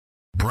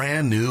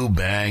brand new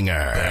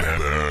banger.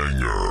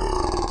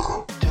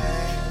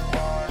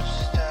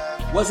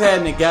 What's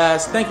happening,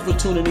 guys? Thank you for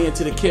tuning in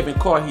to the Kevin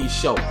Carhees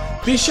Show.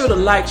 Be sure to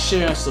like,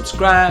 share, and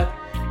subscribe,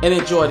 and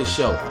enjoy the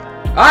show.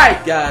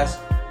 Alright, guys.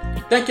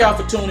 Thank y'all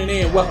for tuning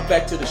in. Welcome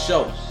back to the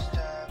show.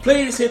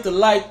 Please hit the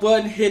like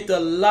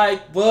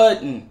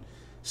button,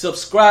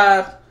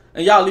 subscribe,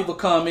 and y'all leave a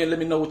comment. Let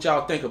me know what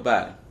y'all think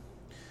about it.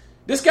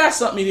 This guy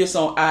sent me this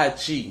on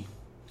IG,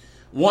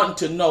 wanting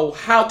to know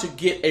how to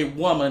get a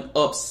woman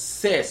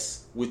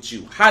obsessed with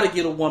you. How to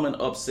get a woman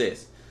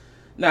obsessed.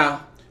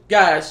 Now,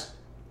 guys,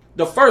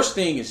 the first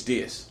thing is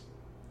this.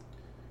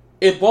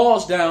 It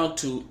boils down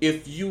to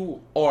if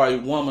you are a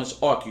woman's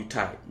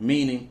archetype,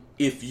 meaning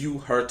if you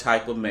her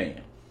type of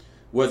man.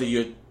 Whether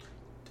you're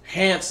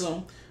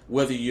handsome,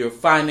 whether you're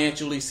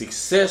financially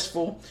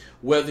successful,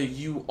 whether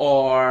you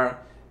are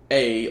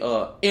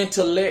a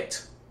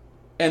intellect,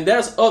 and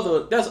there's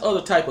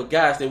other type of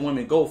guys that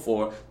women go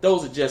for.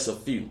 Those are just a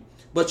few.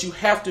 But you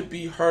have to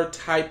be her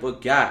type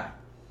of guy.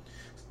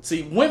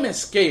 See, women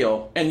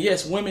scale, and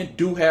yes, women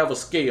do have a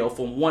scale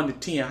from 1 to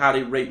 10 how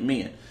they rate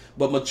men.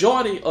 But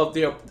majority of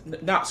their, I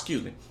ain't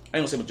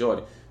gonna say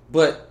majority,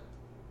 but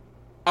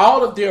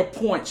all of their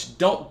points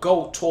don't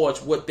go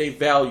towards what they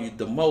value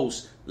the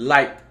most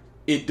like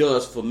it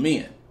does for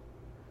men.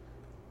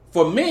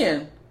 For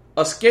men,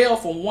 a scale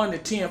from 1 to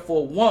 10 for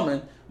a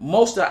woman,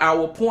 most of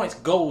our points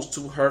goes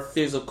to her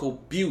physical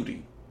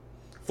beauty.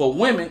 For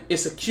women,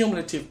 it's a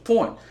cumulative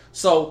point.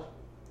 So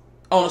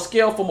on a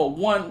scale from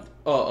 1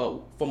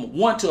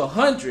 to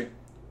 100,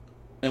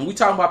 and we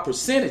talking about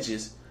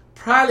percentages,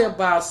 probably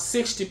about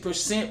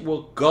 60%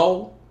 will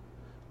go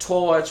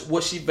towards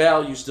what she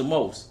values the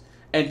most.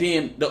 And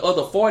then the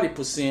other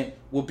 40%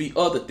 will be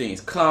other things.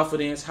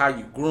 Confidence, how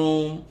you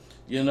groom,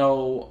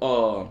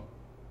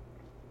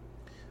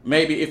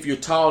 maybe if you're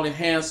tall and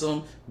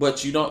handsome,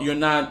 but you're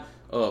not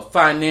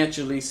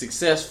financially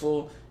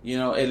successful,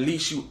 at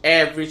least you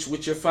average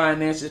with your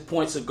finances,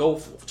 points to go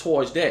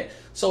towards that.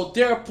 So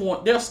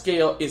their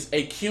scale is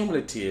a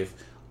cumulative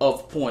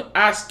of point.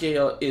 Our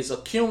scale is a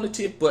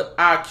cumulative, but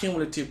our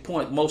cumulative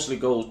point mostly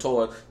goes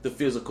toward the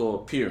physical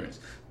appearance.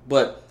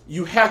 But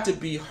you have to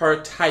be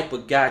her type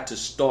of guy to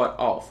start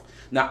off.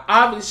 Now,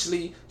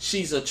 obviously,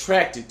 she's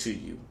attracted to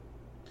you.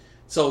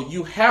 So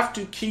you have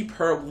to keep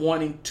her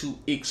wanting to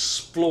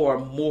explore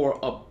more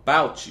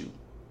about you.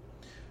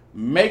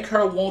 Make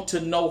her want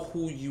to know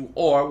who you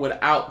are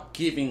without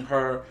giving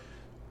her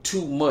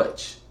too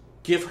much.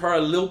 Give her a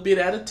little bit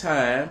at a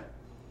time.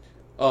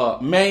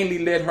 Mainly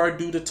let her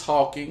do the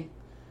talking.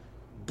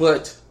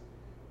 But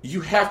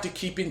you have to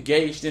keep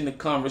engaged in the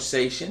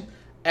conversation.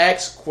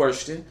 Ask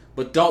questions,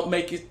 but don't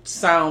make it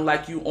sound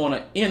like you on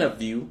an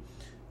interview.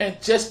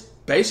 And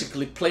just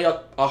basically play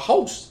a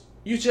host.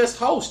 You just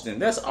hosting,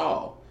 that's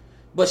all.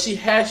 But she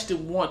has to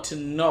want to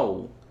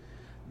know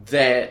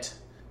that,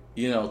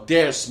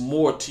 there's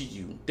more to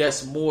you.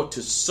 There's more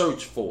to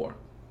search for.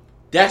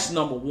 That's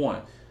number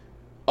one.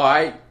 All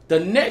right. The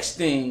next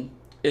thing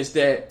is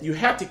that you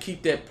have to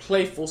keep that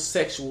playful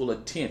sexual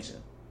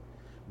attention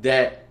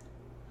that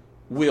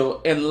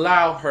will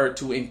allow her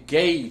to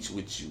engage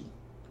with you,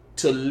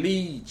 to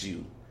lead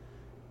you.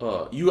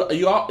 You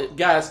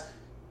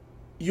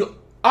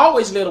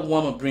always let a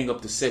woman bring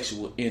up the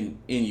sexual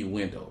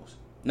innuendos.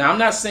 Now, I'm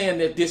not saying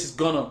that this is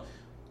going to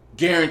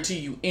guarantee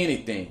you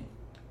anything,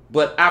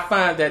 but I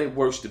find that it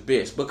works the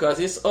best because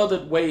it's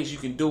other ways you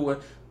can do it,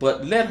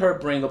 but let her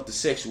bring up the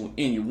sexual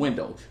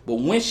innuendo. But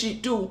when she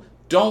do,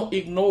 don't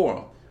ignore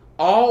them.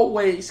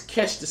 Always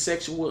catch the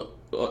sexual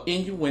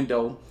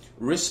innuendo,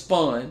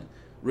 respond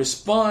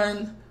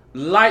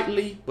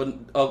lightly,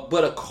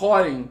 but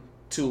according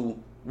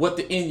to what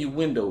the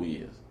innuendo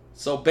is.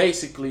 So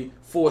basically,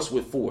 force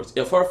with force.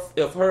 If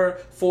her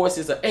force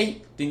is an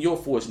 8, then your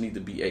force needs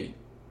to be 8.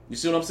 You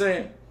see what I'm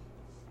saying?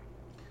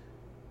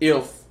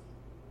 If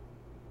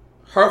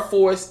her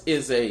force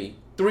is a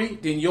 3,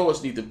 then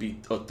yours need to be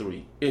a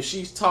 3. If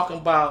she's talking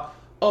about,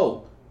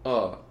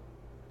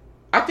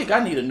 I think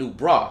I need a new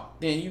bra,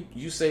 then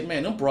you say,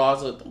 man, them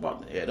bras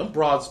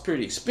is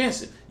pretty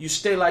expensive. You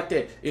stay like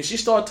that. If she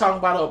start talking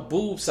about her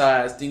boob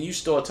size, then you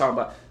start talking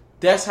about.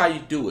 That's how you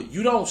do it.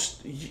 You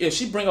don't. If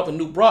she bring up a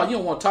new bra, you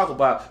don't want to talk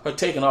about her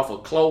taking off her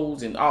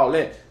clothes and all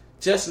that.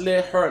 Just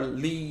let her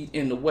lead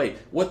in the way.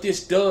 What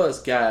this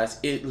does, guys,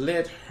 it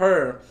let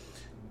her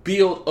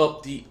build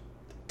up the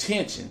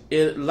tension.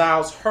 It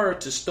allows her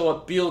to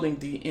start building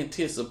the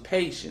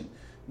anticipation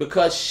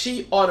because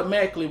she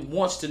automatically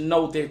wants to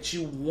know that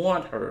you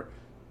want her.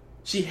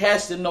 She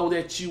has to know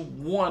that you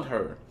want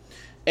her,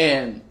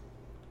 and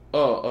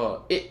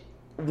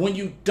when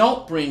you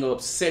don't bring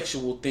up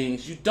sexual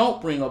things, you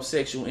don't bring up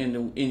sexual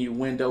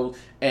innuendo,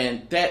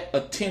 and that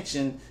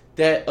attention,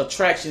 that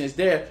attraction is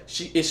there,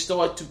 it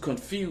started to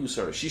confuse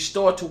her. She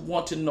started to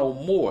want to know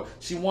more.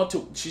 She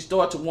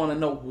started to want to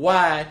know,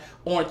 why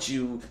aren't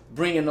you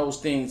bringing those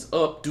things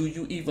up? Do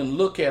you even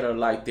look at her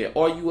like that?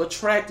 Are you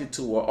attracted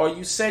to her? Are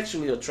you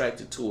sexually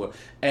attracted to her?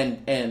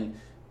 And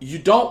you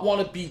don't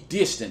want to be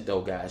distant,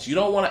 though, guys. You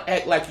don't want to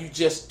act like you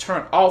just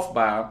turned off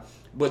by her.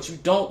 but you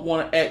don't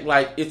want to act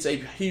like it's a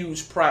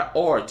huge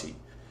priority.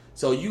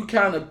 So you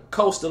kind of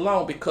coast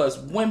along, because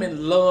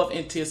women love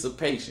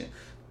anticipation.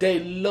 They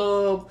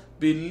love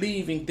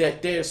believing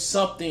that there's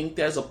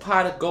a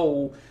pot of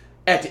gold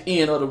at the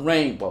end of the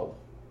rainbow.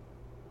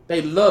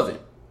 They love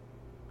it.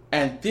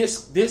 And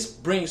this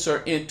brings her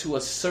into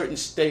a certain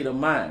state of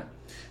mind.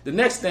 The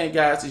next thing,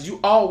 guys, is you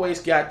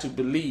always got to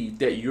believe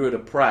that you're the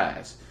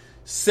prize.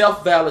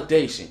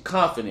 Self-validation,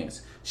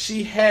 confidence.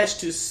 She has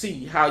to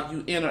see how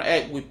you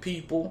interact with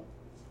people,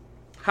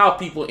 how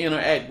people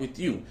interact with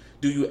you.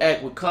 Do you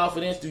act with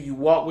confidence? Do you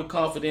walk with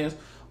confidence?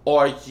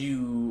 Or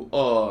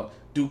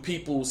do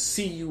people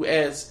see you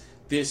as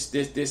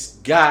this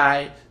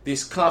guy,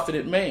 this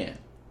confident man?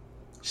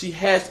 She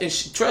has,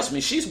 and trust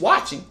me, she's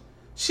watching.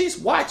 She's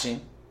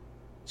watching.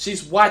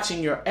 She's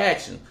watching your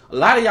action. A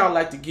lot of y'all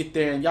like to get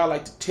there and y'all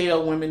like to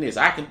tell women this.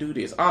 I can do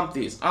this. I'm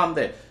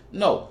that.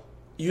 No,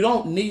 you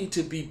don't need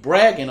to be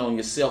bragging on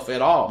yourself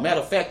at all. Matter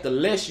of fact, the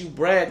less you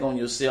brag on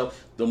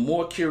yourself, the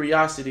more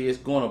curiosity it's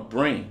going to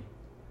bring.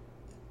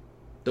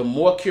 The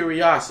more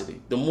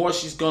curiosity, the more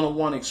she's going to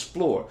want to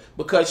explore,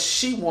 because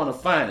she want to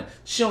find it.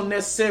 She don't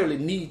necessarily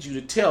need you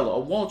to tell her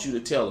or want you to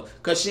tell her,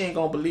 because she ain't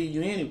going to believe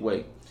you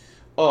anyway.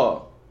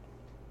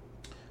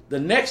 The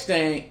next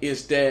thing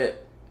is that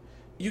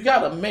you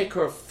got to make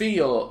her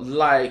feel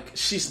like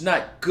she's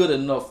not good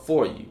enough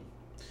for you.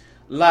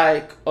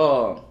 Like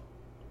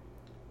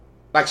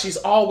she's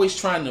always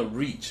trying to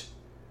reach.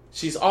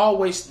 She's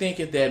always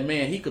thinking that,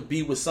 man, he could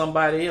be with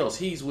somebody else.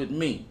 He's with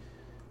me.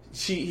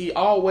 He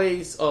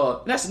always,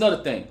 that's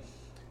another thing.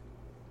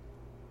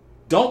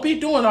 Don't be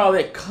doing all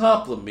that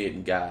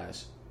complimenting,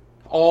 guys.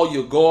 All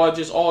you're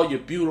gorgeous, all you're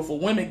beautiful.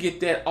 Women get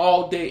that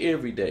all day,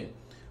 every day.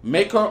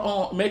 Make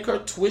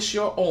her twist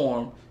your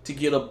arm to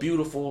get a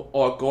beautiful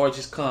or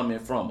gorgeous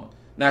comment from her.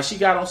 Now, she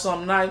got on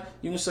something nice,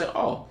 you can say,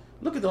 oh,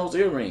 look at those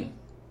earrings.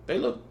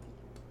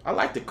 I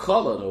like the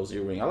color of those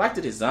earrings. I like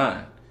the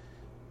design.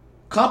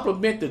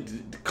 Compliment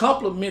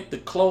the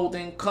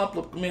clothing,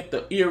 compliment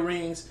the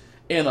earrings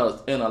in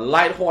a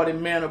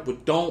lighthearted manner,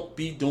 but don't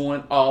be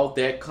doing all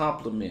that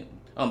complimenting.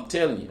 I'm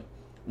telling you,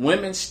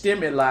 women's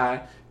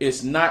stimuli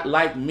is not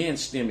like men's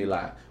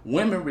stimuli.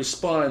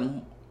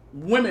 Women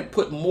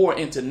put more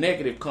into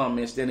negative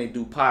comments than they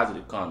do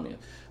positive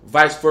comments.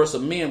 Vice versa,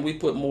 men, we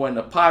put more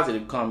into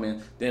positive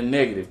comments than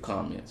negative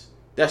comments.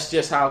 That's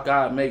just how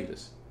God made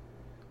us.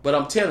 But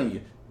I'm telling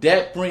you,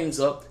 that brings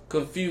up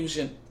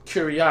confusion,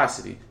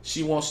 curiosity.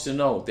 She wants to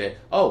know that,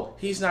 oh,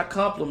 he's not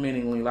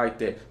complimenting me like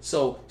that.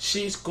 So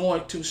she's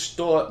going to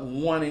start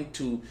wanting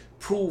to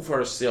prove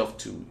herself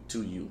to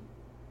you.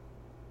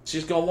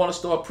 She's going to want to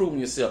start proving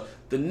herself.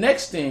 The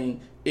next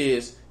thing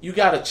is you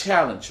got to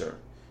challenge her.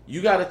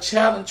 You got to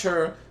challenge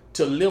her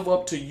to live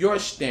up to your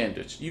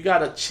standards. You got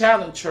to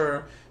challenge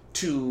her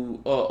to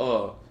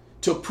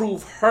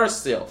prove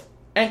herself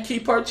and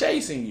keep her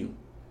chasing you.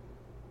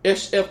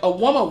 If a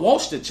woman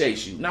wants to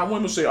chase you, now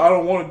women say, I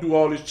don't want to do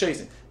all this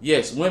chasing.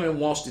 Yes, women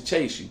wants to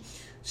chase you.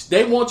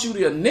 They want you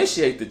to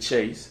initiate the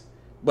chase,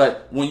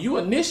 but when you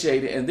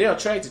initiate it and they're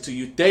attracted to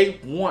you, they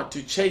want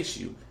to chase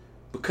you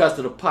because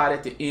of the pot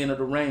at the end of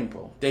the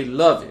rainbow. They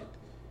love it.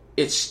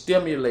 It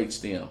stimulates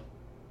them.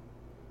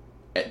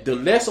 The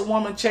less a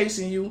woman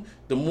chasing you,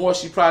 the more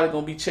she probably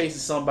going to be chasing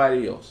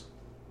somebody else.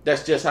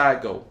 That's just how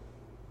it goes.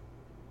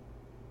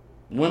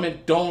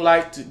 Women don't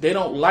like to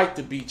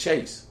be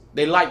chased.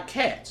 They like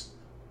cats.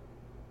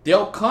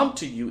 They'll come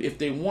to you if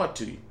they want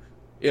to.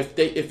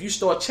 If you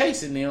start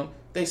chasing them,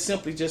 they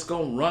simply just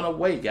gonna run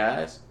away,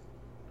 guys.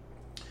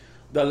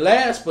 The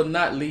last but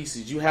not least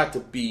is you have to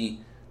be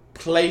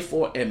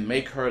playful and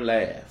make her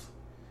laugh.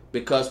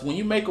 Because when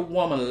you make a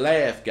woman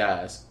laugh,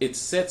 guys, it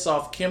sets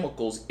off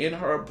chemicals in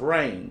her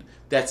brain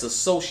that's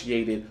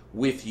associated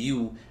with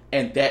you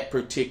and that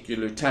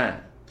particular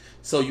time.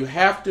 So you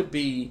have to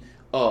be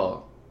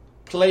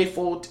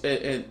playful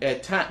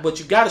at times, but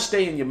you got to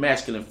stay in your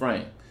masculine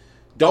frame.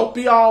 Don't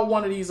be all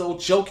one of these old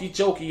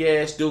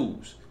jokey ass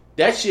dudes.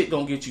 That shit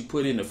gonna get you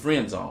put in the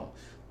friend zone.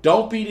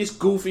 Don't be this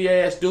goofy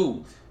ass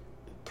dude.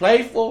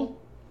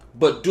 Playful,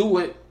 but do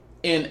it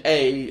in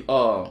a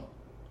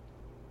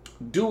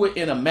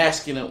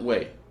masculine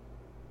way.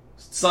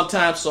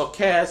 Sometimes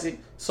sarcasm,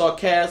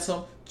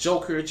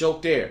 joke here,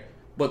 joke there.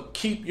 But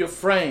keep your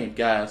frame,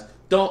 guys.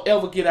 Don't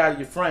ever get out of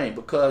your frame,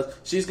 because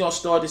she's gonna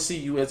start to see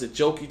you as a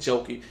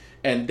jokey.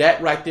 And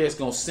that right there is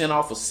going to send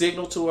off a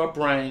signal to her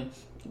brain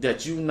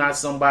that you're not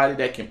somebody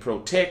that can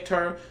protect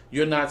her.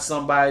 You're not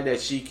somebody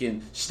that she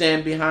can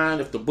stand behind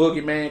if the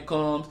boogeyman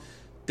comes.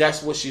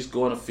 That's what she's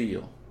going to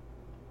feel.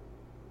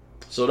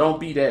 So don't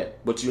be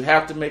that. But you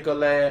have to make her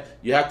laugh.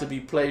 You have to be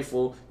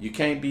playful. You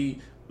can't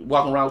be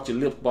walking around with your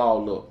lip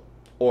balled up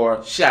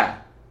or shy.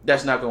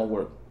 That's not going to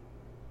work.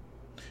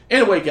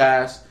 Anyway,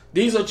 guys,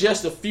 these are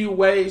just a few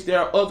ways. There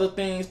are other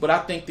things, but I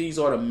think these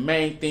are the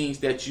main things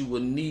that you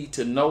will need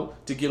to know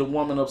to get a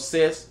woman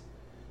obsessed.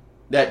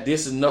 That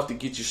this is enough to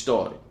get you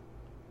started.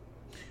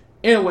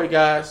 Anyway,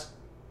 guys,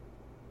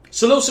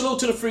 salute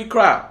to the free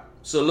crowd.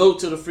 Salute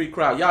to the free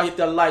crowd. Y'all hit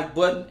that like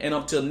button, and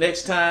until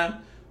next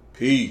time,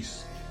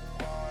 peace.